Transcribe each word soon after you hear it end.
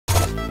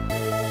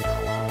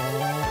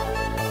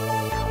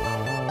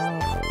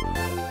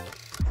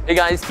Hey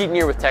guys, Keaton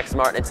here with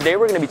TechSmart, and today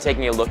we're going to be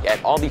taking a look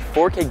at all the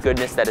 4K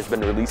goodness that has been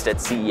released at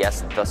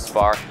CES thus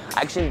far.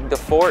 Actually, the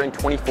 4 in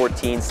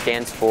 2014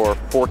 stands for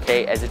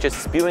 4K, as it's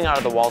just spewing out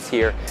of the walls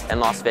here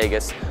in Las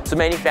Vegas. So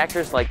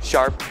manufacturers like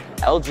Sharp,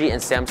 LG,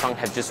 and Samsung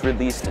have just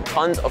released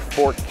tons of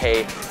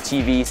 4K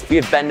TVs. We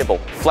have bendable,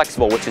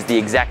 flexible, which is the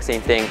exact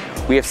same thing.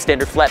 We have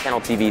standard flat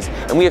panel TVs,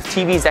 and we have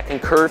TVs that can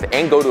curve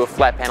and go to a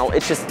flat panel.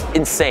 It's just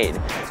insane.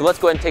 So let's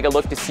go ahead and take a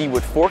look to see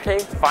what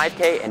 4K,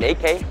 5K, and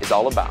 8K is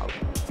all about.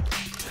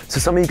 So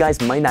some of you guys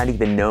might not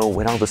even know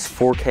what all this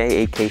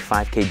 4K, 8K,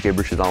 5K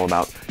gibberish is all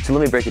about, so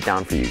let me break it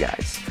down for you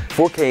guys.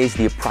 4K is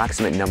the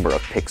approximate number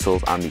of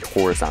pixels on the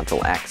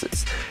horizontal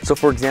axis. So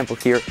for example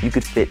here, you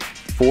could fit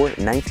 4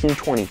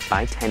 1920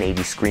 by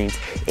 1080 screens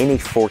in a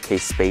 4K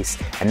space,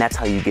 and that's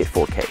how you get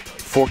 4K.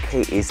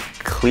 4K is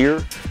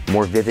clear,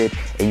 more vivid,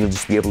 and you'll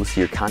just be able to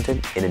see your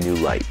content in a new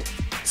light.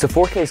 So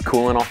 4K is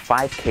cool and all,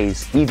 5K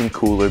is even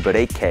cooler, but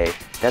 8K,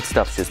 that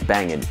stuff's just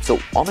banging. So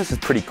all this is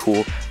pretty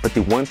cool, but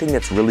the one thing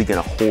that's really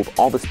gonna hold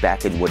all this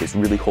back and what is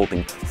really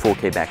holding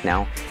 4K back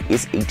now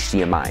is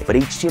HDMI. But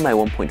HDMI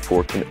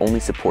 1.4 can only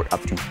support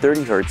up to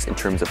 30 Hertz in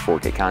terms of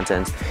 4K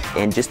content.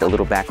 And just a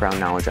little background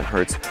knowledge on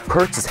Hertz.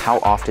 Hertz is how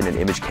often an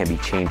image can be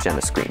changed on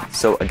a screen.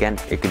 So again,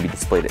 it can be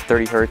displayed at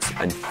 30 Hertz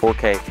and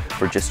 4K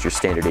for just your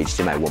standard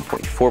HDMI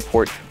 1.4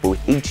 port. But with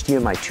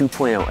HDMI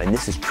 2.0, and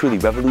this is truly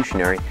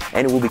revolutionary,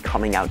 and it will be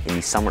coming out in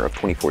the summer of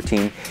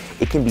 2014,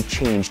 it can be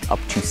changed up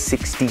to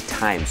 60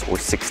 times or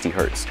 60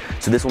 Hertz.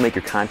 So this will make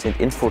your content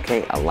in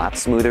 4K a lot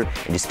smoother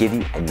and just give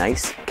you a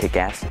nice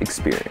kick-ass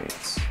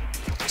experience.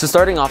 So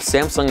starting off,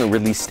 Samsung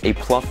released a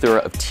plethora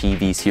of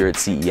TVs here at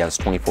CES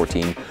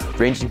 2014,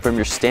 ranging from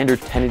your standard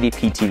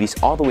 1080p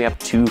TVs all the way up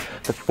to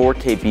the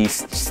 4K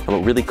beasts. And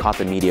what really caught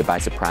the media by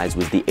surprise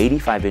was the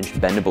 85-inch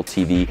bendable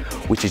TV,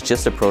 which is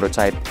just a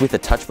prototype. With a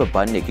touch of a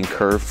button, it can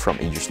curve from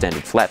your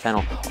standard flat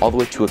panel all the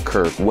way to a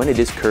curve. When it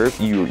is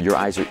curved, your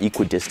eyes are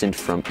equidistant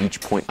from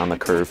each point on the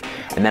curve,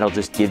 and that'll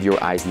just give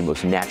your eyes the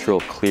most natural,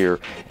 clear,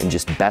 and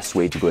just best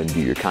way to go ahead and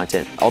view your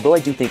content. Although I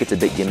do think it's a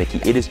bit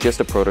gimmicky, it is just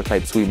a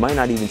prototype, so we might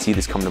not even see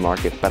this come to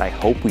market, but I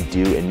hope we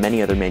do, and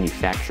many other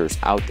manufacturers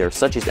out there,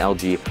 such as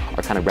LG,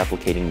 are kind of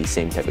replicating the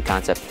same type of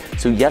concept.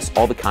 So yes,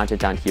 all the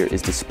content on here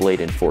is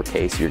displayed in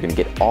 4K, so you're gonna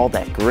get all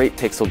that great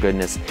pixel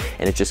goodness,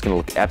 and it's just gonna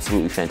look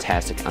absolutely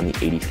fantastic on the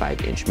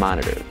 85-inch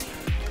monitor.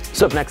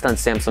 So up next on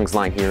Samsung's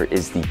line here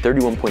is the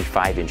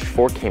 31.5-inch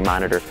 4K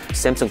monitor.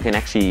 Samsung can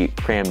actually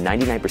cram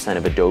 99%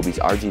 of Adobe's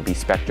RGB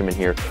spectrum in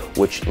here,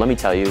 which, let me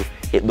tell you,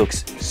 it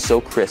looks so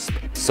crisp,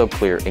 so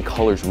clear, and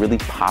colors really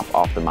pop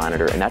off the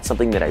monitor, and that's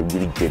something that I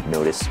really did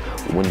notice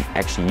when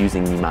actually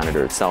using the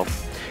monitor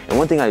itself. And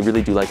one thing I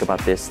really do like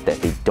about this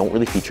that they don't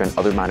really feature on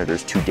other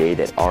monitors today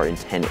that are in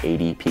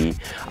 1080p,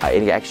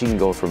 it actually can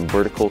go from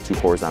vertical to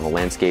horizontal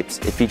landscapes.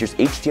 It features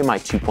HDMI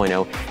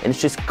 2.0, and it's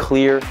just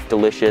clear,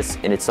 delicious,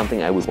 and it's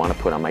something I would want to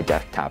put on my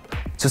desktop.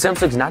 So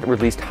Samsung's not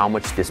released how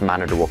much this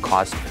monitor will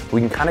cost.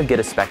 We can kind of get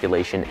a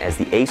speculation as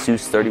the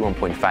Asus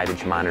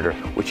 31.5-inch monitor,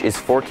 which is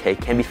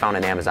 4K, can be found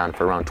on Amazon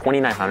for around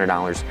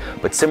 $2,900,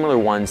 but similar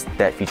ones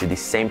that feature the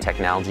same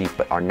technology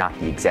but are not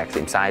the exact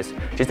same size,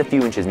 just a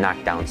few inches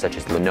knocked down, such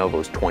as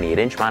Lenovo's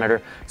 28-inch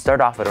monitor, start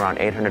off at around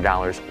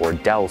 $800, or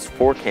Dell's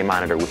 4K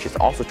monitor, which is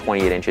also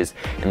 28 inches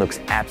and looks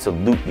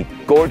absolutely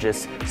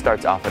gorgeous,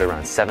 starts off at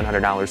around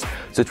 $700.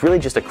 So it's really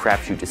just a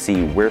crapshoot to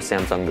see where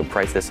Samsung will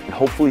price this, and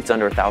hopefully it's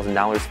under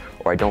 $1,000,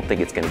 or I don't think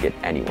it's going to get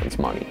anyone's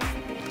money.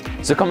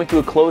 So coming to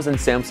a close in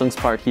Samsung's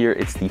part here,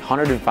 it's the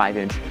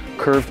 105-inch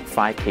curved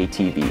 5K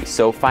TV.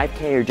 So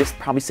 5K, you're just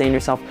probably saying to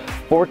yourself,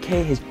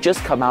 4K has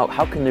just come out,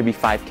 how can there be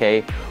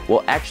 5K?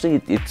 Well, actually,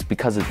 it's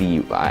because of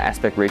the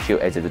aspect ratio,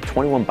 as it's a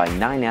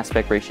 21:9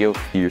 aspect ratio.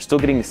 You're still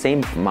getting the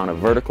same amount of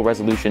vertical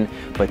resolution,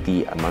 but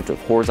the amount of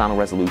horizontal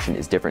resolution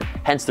is different,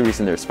 hence the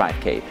reason there's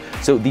 5K.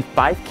 So the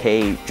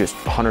 5K, just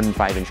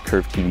 105-inch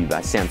curved TV by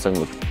Samsung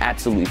looks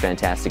absolutely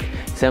fantastic.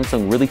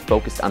 Samsung really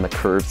focused on the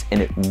curves,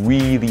 and it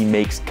really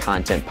makes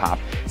content pop,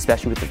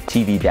 especially with the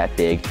TV that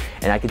big.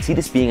 And I can see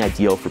this being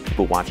ideal for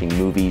people watching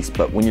movies,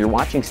 but when you're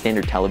watching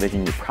standard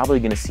television, you're probably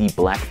going to see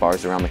black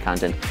bars around the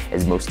content,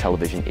 as most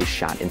television is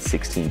shot in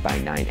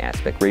 16:9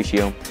 aspect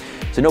ratio.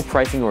 So no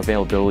pricing or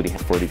availability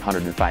for the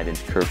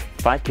 105-inch curved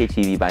 5K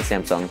TV by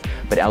Samsung,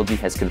 but LG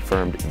has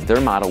confirmed their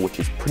model, which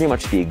is pretty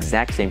much the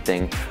exact same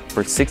thing,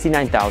 for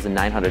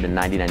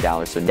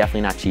 $69,999, so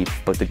definitely not cheap.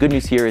 But the good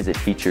news here is it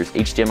features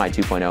HDMI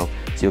 2.0,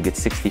 so you'll get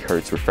 60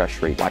 Hertz refresh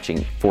rate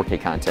watching 4K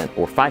content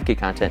or 5K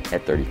content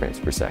at 30 frames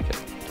per second.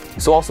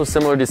 So also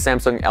similar to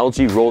Samsung,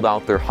 LG rolled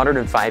out their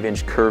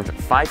 105-inch curved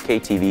 5K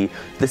TV.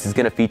 This is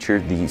going to feature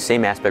the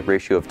same aspect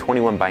ratio of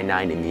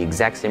 21:9 in the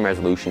exact same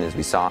resolution as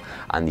we saw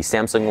on the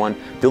Samsung one.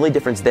 The only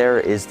difference there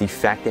is the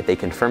fact that they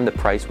confirmed the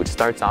price, which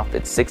starts off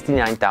at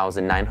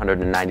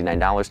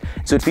 $69,999.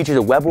 So it features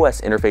a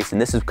WebOS interface, and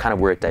this is kind of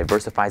where it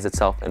diversifies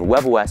itself. And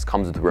WebOS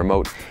comes with a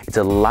remote. It's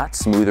a lot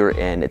smoother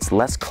and it's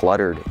less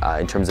cluttered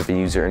in terms of the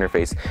user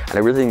interface. And I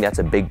really think that's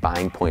a big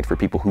buying point for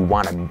people who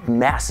want a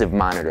massive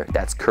monitor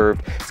that's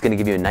curved. It's It's going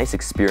to give you a nice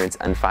experience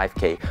on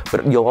 5K,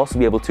 but you'll also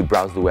be able to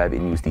browse the web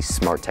and use these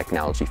smart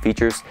technology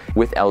features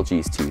with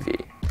LG's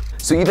TV.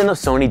 So even though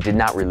Sony did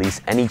not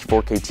release any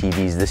 4K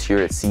TVs this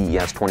year at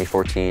CES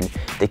 2014,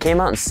 they came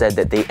out and said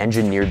that they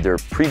engineered their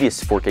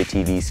previous 4K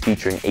TVs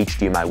featuring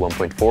HDMI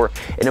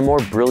 1.4 in a more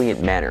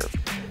brilliant manner.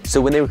 So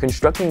when they were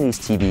constructing these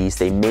TVs,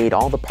 they made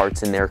all the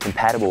parts in there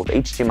compatible with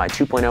HDMI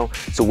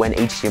 2.0, so when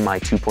HDMI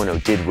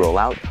 2.0 did roll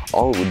out,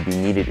 all it would be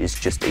needed is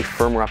just a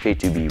firmware update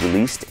to be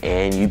released,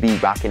 and you'd be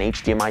rocking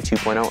HDMI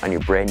 2.0 on your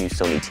brand new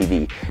Sony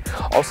TV.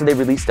 Also, they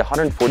released a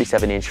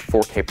 147-inch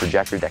 4K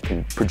projector that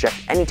can project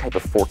any type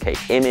of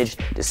 4K image,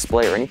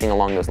 display, or anything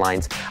along those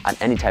lines on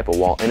any type of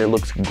wall, and it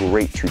looks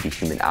great to the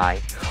human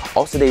eye.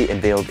 Also, they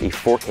unveiled a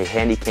 4K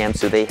Handycam,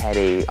 so they had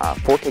a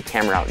 4K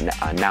camera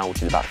out now,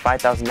 which is about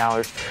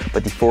 $5,000,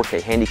 but the 4K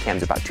Handycam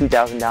is about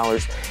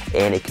 $2,000,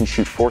 and it can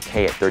shoot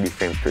 4K at 30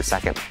 frames per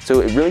second.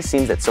 So it really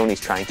seems that Sony's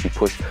trying to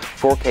push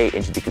 4K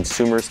into the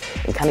consumers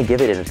and kind of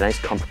give it at a nice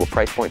comfortable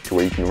price point to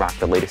where you can rock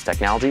the latest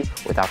technology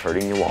without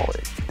hurting your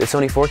wallet. The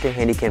Sony 4K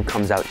Handycam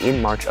comes out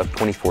in March of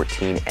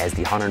 2014 as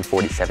the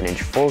 147-inch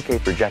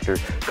 4K projector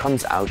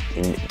comes out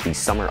in the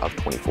summer of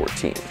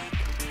 2014.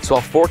 So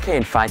while 4K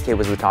and 5K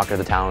was the talk of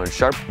the town,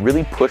 Sharp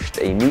really pushed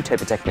a new type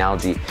of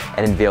technology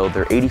and unveiled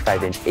their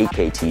 85-inch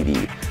 8K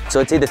TV. So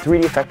I'd say the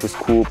 3D effect was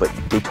cool, but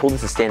they told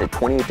us to stand at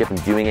 28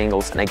 different viewing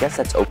angles, and I guess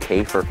that's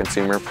okay for a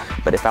consumer,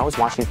 but if I was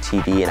watching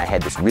TV and I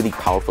had this really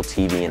powerful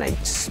TV and I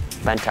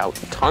spent out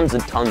tons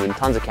and tons and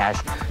tons of cash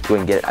to go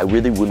and get it, I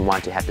really wouldn't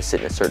want to have to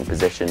sit in a certain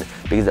position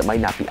because it might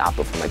not be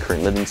optimal for my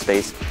current living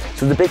space.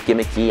 So it's a bit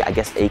gimmicky. I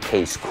guess 8K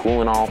is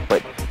cool and all,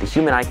 but the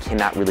human eye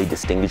cannot really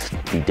distinguish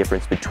the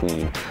difference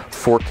between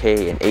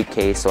 4K and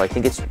 8K, so I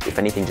think it's, if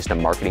anything, just a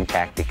marketing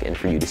tactic and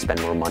for you to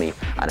spend more money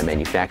on a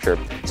manufacturer.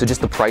 So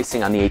just the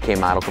pricing on the 8K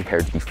model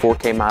compared to the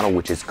 4K model,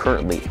 which is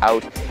currently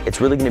out,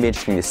 it's really going to be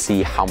interesting to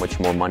see how much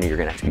more money you're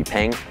going to have to be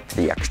paying for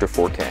the extra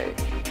 4K.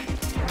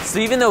 So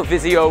even though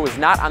Vizio was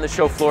not on the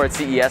show floor at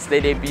CES,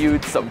 they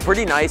debuted some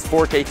pretty nice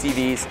 4K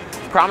TVs.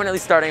 Prominently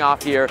starting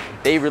off here,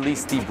 they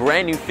released the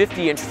brand new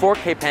 50-inch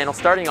 4K panel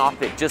starting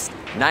off at just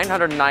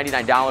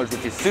 $999,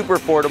 which is super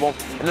affordable.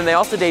 And then they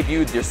also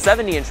debuted their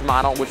 70-inch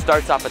model, which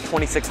starts off at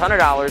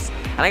 $2,600.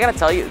 And I gotta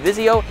tell you,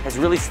 Vizio has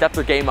really stepped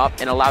their game up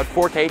and allowed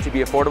 4K to be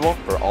affordable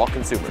for all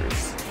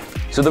consumers.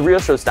 So the real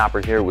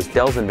showstopper here was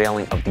Dell's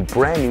unveiling of the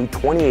brand new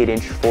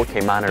 28-inch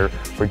 4K monitor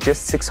for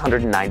just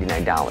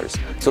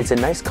 $699. So it's a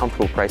nice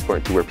comfortable price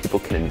point to where people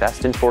can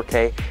invest in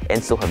 4K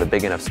and still have a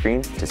big enough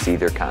screen to see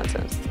their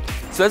content.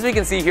 So as we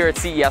can see here at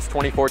CES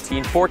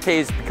 2014, 4K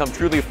has become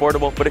truly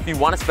affordable, but if you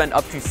want to spend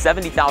up to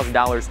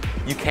 $70,000,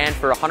 you can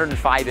for a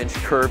 105-inch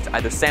curved,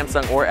 either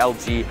Samsung or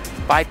LG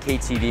 5K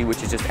TV,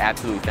 which is just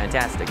absolutely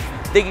fantastic.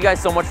 Thank you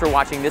guys so much for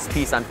watching this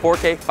piece on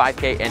 4K,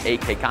 5K, and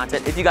 8K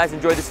content. If you guys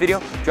enjoyed this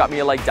video, drop me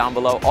a like down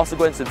below. Also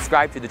go ahead and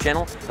subscribe to the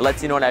channel. It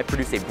lets you know when I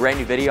produce a brand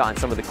new video on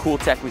some of the cool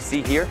tech we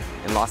see here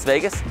in Las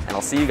Vegas, and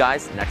I'll see you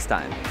guys next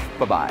time.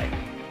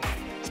 Bye-bye.